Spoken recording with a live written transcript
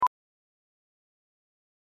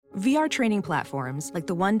VR training platforms, like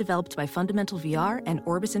the one developed by Fundamental VR and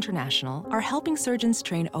Orbis International, are helping surgeons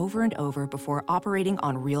train over and over before operating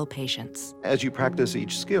on real patients. As you practice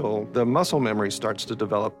each skill, the muscle memory starts to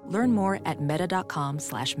develop. Learn more at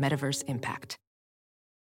meta.com/metaverseimpact.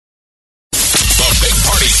 The Big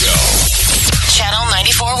Party Show. Channel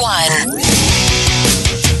 94.1.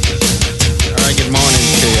 All right, good morning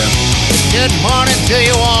to you. Good morning to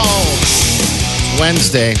you all. It's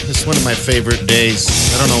Wednesday. This is one of my favorite days.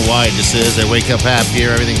 I don't know why it just is. I wake up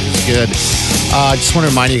happier. Everything is good. I just want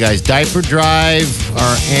to remind you guys, Diaper Drive,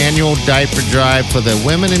 our annual diaper drive for the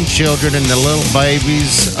women and children and the little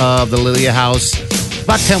babies of the Lilia House,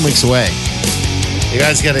 about 10 weeks away. You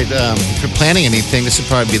guys got to, if you're planning anything, this would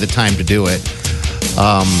probably be the time to do it.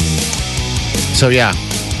 So, yeah.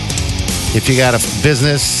 If you got a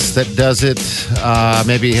business that does it,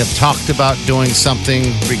 maybe have talked about doing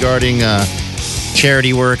something regarding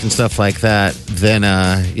charity work and stuff like that, then,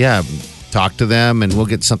 talk to them and we'll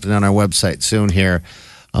get something on our website soon here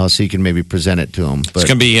so you can maybe present it to them. But, it's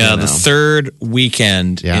going to be the third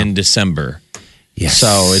weekend in December. Yes.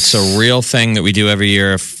 So it's a real thing that we do every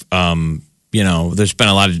year. If, there's been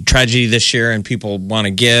a lot of tragedy this year and people want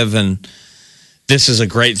to give, and this is a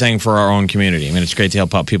great thing for our own community. I mean, it's great to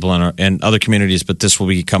help out people in other communities, but this will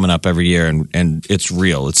be coming up every year, and it's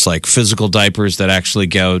real. It's like physical diapers that actually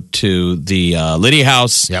go to the Lydia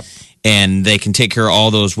House, and they can take care of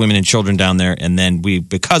all those women and children down there. And then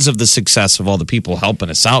because of the success of all the people helping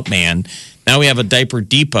us out, man, now we have a diaper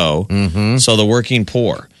depot, so the working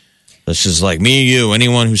poor. This is like me, you,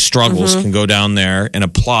 anyone who struggles can go down there and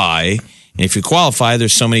apply. And if you qualify,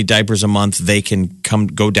 there's so many diapers a month they can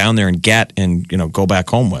go down there and get and go back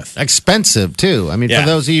home with. Expensive too. I mean, for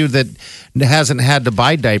those of you that hasn't had to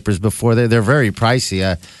buy diapers before, they're very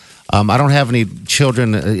pricey. I don't have any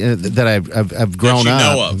children that I've grown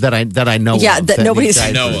up that I know. Yeah, of, that nobody's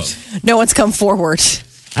know of. No one's come forward.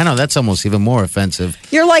 I know that's almost even more offensive.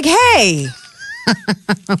 You're like, hey,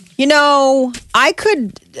 I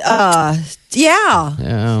could.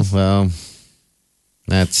 Yeah. Well,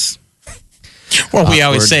 that's. Well, we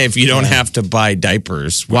always say if you don't have to buy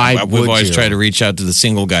diapers, we've always tried to reach out to the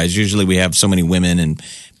single guys. Usually we have so many women and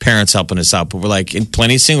parents helping us out, but we're like, and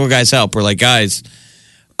plenty of single guys help. We're like, guys,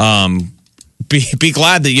 be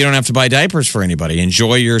glad that you don't have to buy diapers for anybody.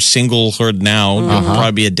 Enjoy your singlehood now. You'll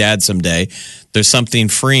probably be a dad someday. There's something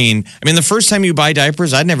freeing. I mean, the first time you buy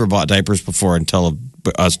diapers, I'd never bought diapers before until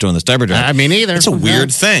us doing this diaper drive. I mean, either. It's a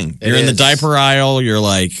weird thing. You're in the diaper aisle. You're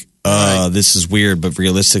like, this is weird, but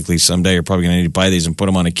realistically, someday you're probably going to need to buy these and put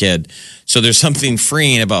them on a kid. So there's something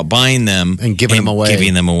freeing about buying them and giving them away.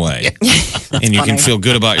 And you can feel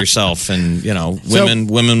good about yourself. And,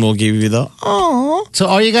 women will give you the, So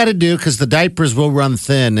all you got to do, because the diapers will run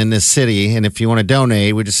thin in this city, and if you want to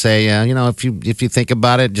donate, we just say, if you think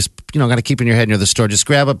about it, just, got to keep in your head near the store. Just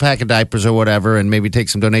grab a pack of diapers or whatever and maybe take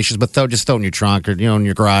some donations, but just throw it in your trunk or, in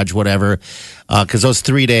your garage, whatever. Because those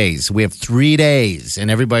 3 days, we have 3 days, and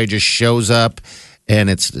everybody just shows up. And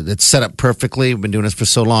it's set up perfectly. We've been doing this for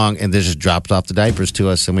so long, and they just dropped off the diapers to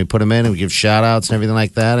us, and we put them in, and we give shout outs and everything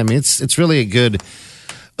like that. I mean, it's really a good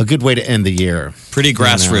way to end the year. Pretty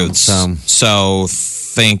grassroots. So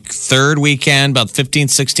think third weekend, about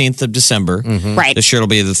 15th, 16th of December. Right. This year it'll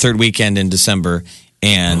be the third weekend in December.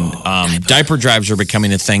 And diaper drives are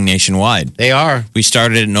becoming a thing nationwide. They are. We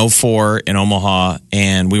started in 2004 in Omaha,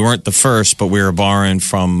 and we weren't the first, but we were borrowing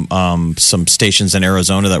from some stations in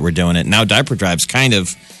Arizona that were doing it. Now diaper drives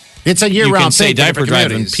it's a year-round thing. You can say for diaper drive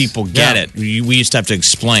and communities. people get it. We used to have to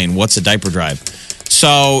explain what's a diaper drive.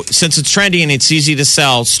 So since it's trendy and it's easy to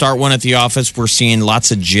sell, start one at the office. We're seeing lots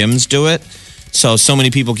of gyms do it. So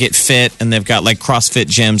many people get fit, and they've got like CrossFit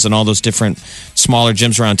gyms and all those different smaller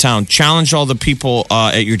gyms around town. Challenge all the people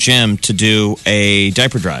at your gym to do a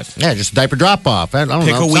diaper drive. Yeah, just diaper drop off. I don't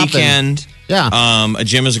Pick know, a weekend. Yeah. A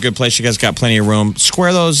gym is a good place. You guys got plenty of room.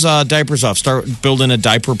 Square those diapers off. Start building a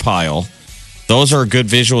diaper pile. Those are good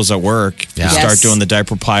visuals at work. Yeah. You start doing the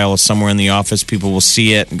diaper pile somewhere in the office. People will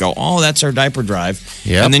see it and go, oh, that's our diaper drive.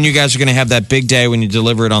 Yep. And then you guys are going to have that big day when you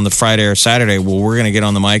deliver it on the Friday or Saturday. Well, we're going to get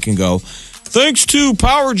on the mic and go, thanks to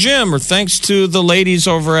Power Gym, or thanks to the ladies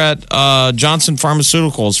over at Johnson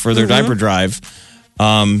Pharmaceuticals for their diaper drive.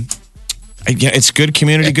 It's good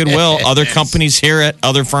community goodwill. Other companies hear it.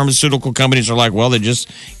 Other pharmaceutical companies are like, well, they just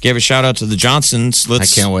gave a shout out to the Johnsons. I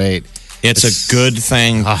can't wait. It's a good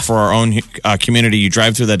thing for our own community. You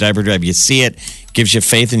drive through that diaper drive, you see it, gives you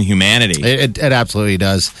faith in humanity. It absolutely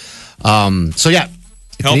does.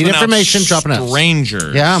 Helping Need information, out dropping out.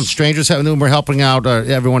 strangers. Yeah, strangers. We're helping out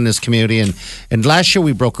everyone in this community, and last year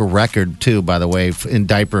we broke a record too. By the way, in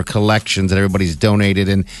diaper collections that everybody's donated,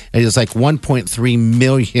 and it was like 1.3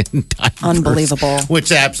 million diapers. Unbelievable.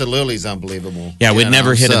 Which absolutely is unbelievable. Yeah, we'd You never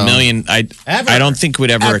know, hit so- a million. Ever. I don't think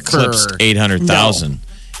we'd ever Ever. eclipsed 800,000.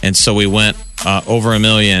 And so we went over a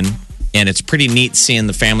million. And it's pretty neat seeing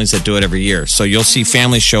the families that do it every year. So you'll see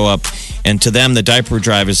families show up, and to them, the diaper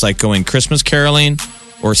drive is like going Christmas caroling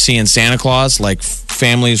or seeing Santa Claus. Like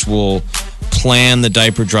families will plan the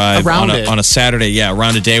diaper drive Around on a Saturday,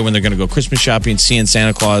 around a day when they're going to go Christmas shopping, seeing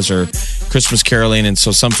Santa Claus or Christmas caroling. And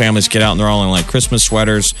so some families get out and they're all in like Christmas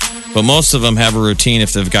sweaters. But most of them have a routine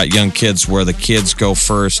if they've got young kids where the kids go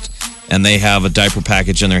first and they have a diaper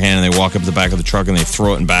package in their hand and they walk up to the back of the truck and they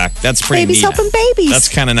throw it in back. That's pretty Babies neat. helping babies. That's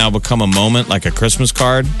kind of now become a moment, like a Christmas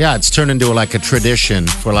card. Yeah, it's turned into like a tradition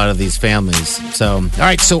for a lot of these families. So, all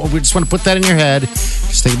right, so we just want to put that in your head.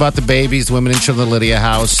 Just think about the babies, the women in the Lydia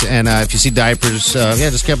house, and if you see diapers,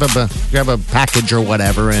 just grab a package or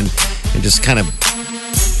whatever, and just kind of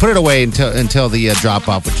put it away until the drop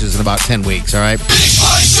off, which is in about 10 weeks. All right.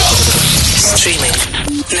 Streaming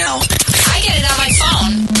now. I get it on my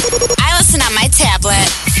phone. I listen on my tablet.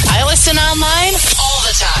 I listen online all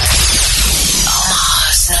the time.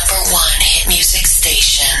 Omaha's #1 hit music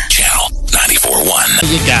station. Channel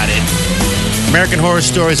 94.1. You got it. American Horror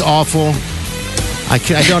Story is awful. I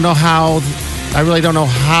don't know how. I really don't know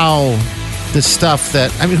how this stuff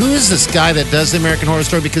that. I mean, who is this guy that does the American Horror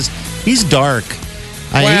Story? Because he's dark.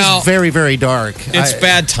 Well, he's very, very dark. It's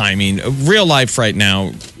bad timing. Real life right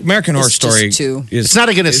now, American Horror It's Story just too- is It's not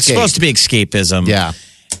a good It's escape. supposed to be escapism. Yeah.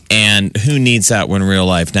 And who needs that when real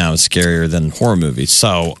life now is scarier than horror movies?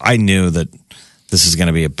 So I knew that this is going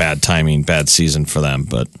to be a bad timing, bad season for them.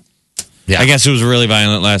 But Yeah. I guess it was really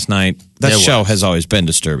violent last night. That It show was. has always been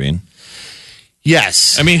disturbing.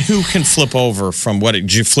 Yes. I mean, who can flip over from what?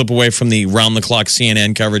 Did you flip away from the round the clock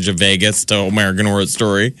CNN coverage of Vegas to American Horror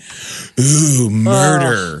Story? Ooh,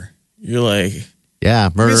 murder. You're like, Yeah.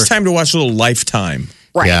 Murder. it's time to watch a little Lifetime.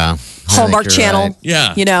 Right. Yeah. Hallmark I think you're Channel. right.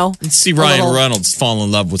 Yeah. You know? And see a Ryan little- Reynolds fall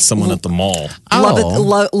in love with someone at the mall. Love it,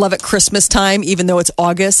 Oh. love it Christmas time, even though it's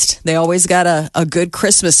August. They always got a good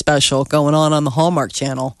Christmas special going on the Hallmark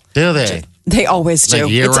Channel. Do they? They always do.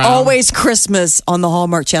 Like year It's round? always Christmas on the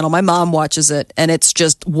Hallmark Channel. My mom watches it, and it's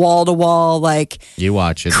just wall to wall. Like You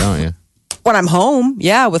watch it, don't you? when I'm home,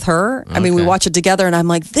 yeah, with her. I mean, we Okay. watch it together, and I'm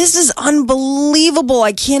like, this is unbelievable.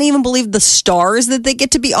 I can't even believe the stars that they get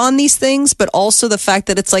to be on these things, but also the fact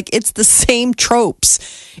that it's like it's the same tropes.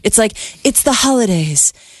 It's like it's the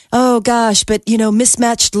holidays. Oh gosh, but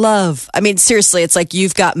mismatched love. I mean, seriously, it's like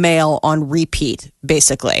you've got mail on repeat,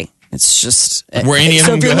 basically. It's just Were any of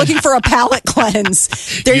so. them If you're good? looking for a palate cleanse,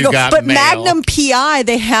 there you You go. got But mail. Magnum PI,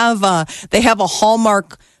 they have a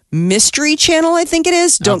Hallmark Mystery Channel, I think it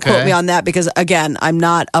is. Don't quote Okay. me on that because again, I'm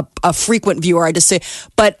not a frequent viewer. I just say,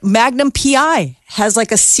 but Magnum PI has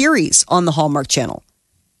like a series on the Hallmark Channel.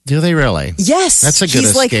 Do they really? Yes, That's a good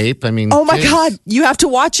he's like- escape. I mean, oh my geez. God, you have to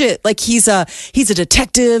watch it. Like he's a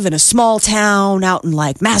detective in a small town out in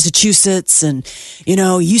like Massachusetts, and he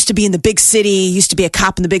used to be in the big city, used to be a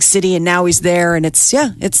cop in the big city, and now he's there. And it's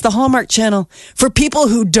the Hallmark Channel for people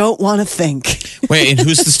who don't want to think. Wait, and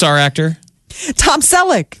who's the star actor? Tom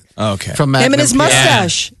Selleck, Okay. From him Magnum and his PI.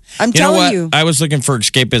 mustache. I'm You know telling what? you. I was looking for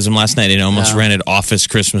escapism last night and almost rented Office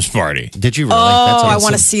Christmas Party. Did you really? Oh, That's I awesome.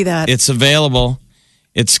 want to see that. It's available.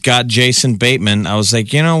 It's got Jason Bateman. I was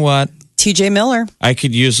like, you know what? TJ Miller. I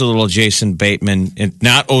could use a little Jason Bateman,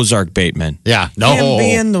 not Ozark Bateman. Yeah. No. Him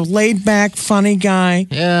being the laid back, funny guy.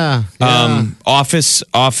 Yeah.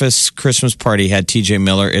 Office Christmas Party had TJ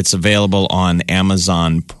Miller. It's available on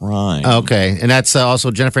Amazon Prime. Okay, and that's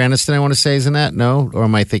also Jennifer Aniston. I want to say is in that. No, or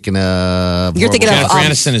am I thinking of? You're thinking of, Jennifer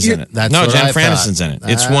Aniston is in it. That's No, what Jennifer I thought. Aniston's in it.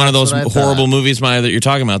 It's one of those That's what I horrible thought. movies, Maya, that you're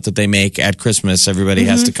talking about that they make at Christmas. Everybody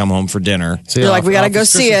has to come home for dinner. So, They're like, we gotta go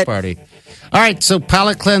Office see Christmas it. Party. All right, so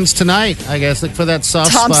palate cleanse tonight. I guess look for that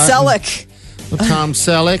soft Tom spot. Selleck. With Tom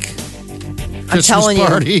Selleck. Christmas telling you.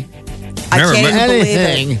 party. I Remember, can't even believe it.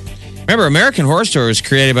 Anything. Remember, American Horror Story was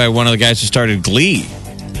created by one of the guys who started Glee.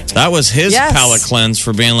 That was his Yes. palate cleanse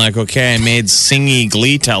for being like, okay, I made singy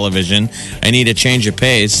Glee television. I need a change of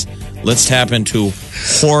pace. Let's tap into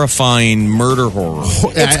horrifying murder horror.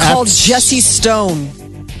 It's called Jesse Stone.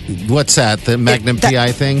 What's that? The Magnum that-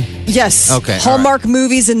 PI thing? Yes. Okay, all Hallmark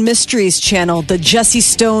Movies and Mysteries Channel. The Jesse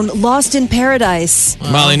Stone Lost in Paradise.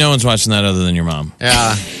 Molly, no one's watching that other than your mom.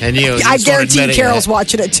 Yeah, and you. I just won't guarantee admit it Carol's yet.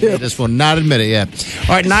 watching it too. I just will not admit it yet.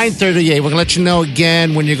 All right, 9:38. We're going to let you know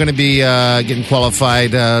again when you're going to be getting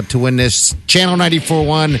qualified to win this Channel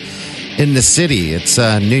 94.1 in the city. It's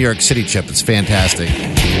New York City, Chip. It's fantastic.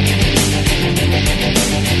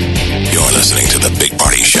 You're listening to The Big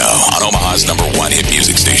Party Show on Omaha's #1 hit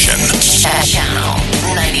music station. Channel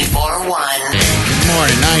 94.1. Good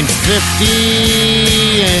morning,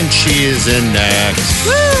 9:50, and she is in next.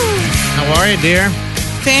 Woo! How are you, dear?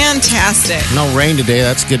 Fantastic. No rain today.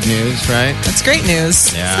 That's good news, right? That's great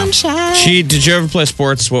news. Yeah. Sunshine. Did you ever play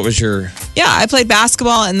sports? What was your Yeah, I played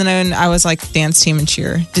basketball and then I was like dance team and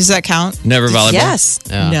cheer. Does that count? never volleyball? Yes.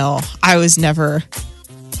 Yeah. No, I was never.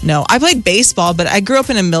 No, I played baseball, but I grew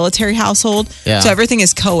up in a military household, Yeah. so everything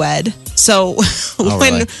is co-ed. So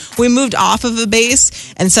when really? we moved off of a base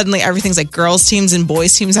and suddenly everything's like girls teams and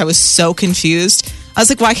boys teams, I was so confused. I was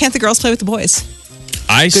like, why can't the girls play with the boys?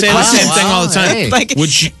 I say the question. same thing all the time. Hey. Like,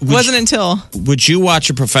 wasn't until. Would you watch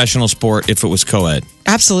a professional sport if it was co-ed?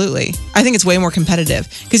 Absolutely. I think it's way more competitive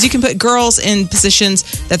because you can put girls in positions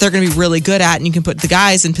that they're going to be really good at, and you can put the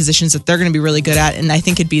guys in positions that they're going to be really good at, and I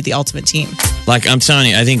think it'd be the ultimate team. Like I'm telling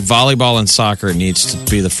you, I think volleyball and soccer needs to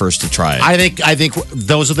be the first to try it. I think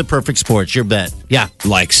those are the perfect sports. Your bet. Yeah.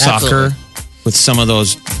 Like soccer with some of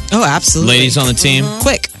those Oh, absolutely. ladies on the team.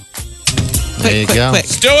 Quick. There you Quick, go. quick.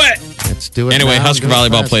 Let's do it. Let's do it. Anyway, now. Husker Do it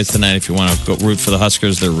volleyball fast. plays tonight. If you want to go root for the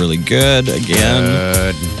Huskers, they're really good again.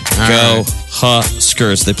 Good. All Go right.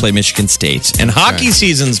 Huskers. They play Michigan State. And hockey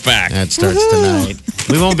season's back. That starts tonight.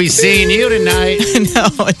 We won't be seeing you tonight. No,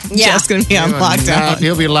 Jeff's going to be on lockdown.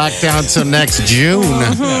 He'll be locked down until next June.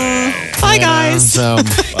 Bye, guys. So,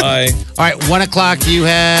 Bye. all right, 1 o'clock, you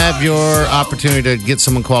have your opportunity to get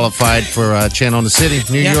someone qualified for Channel in the City,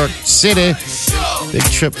 New Yeah. York City. Big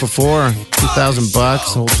trip for $2,000, the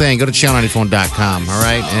whole thing. Go to channel94.com, all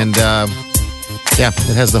right? And yeah,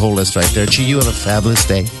 it has the whole list right there. Chi, you have a fabulous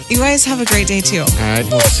day. You guys have a great day, too. All right,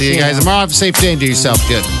 we'll see you guys tomorrow. Have a safe day and do yourself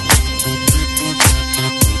good.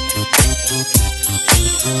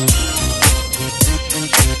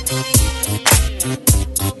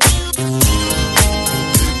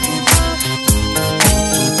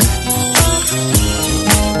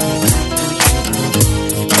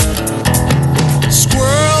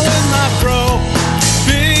 Squirrel in my fro,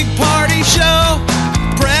 big party show.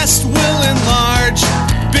 Breast will enlarge,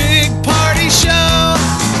 big party show.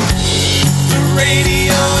 The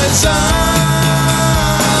radio is on.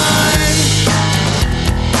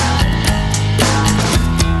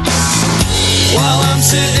 While I'm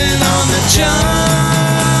sitting on the john.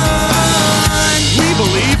 We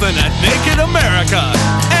believe in a naked America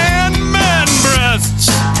and man breasts.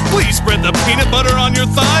 Please spread the peanut butter on your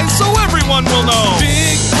thighs so everyone will know.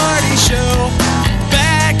 Big party show.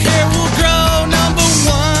 Back hair will grow. Number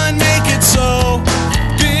one, make it so.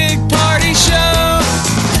 Big party show.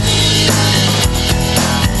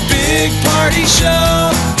 Big party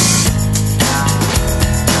show.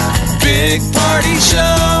 Big party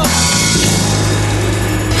show.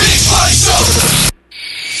 Big Party Show.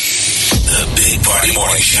 The Big Party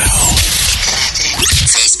Morning Show.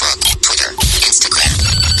 Facebook, Twitter, Instagram.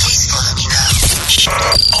 Please follow me now.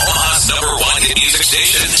 Omaha's #1 hit music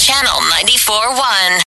station. Channel 94.1.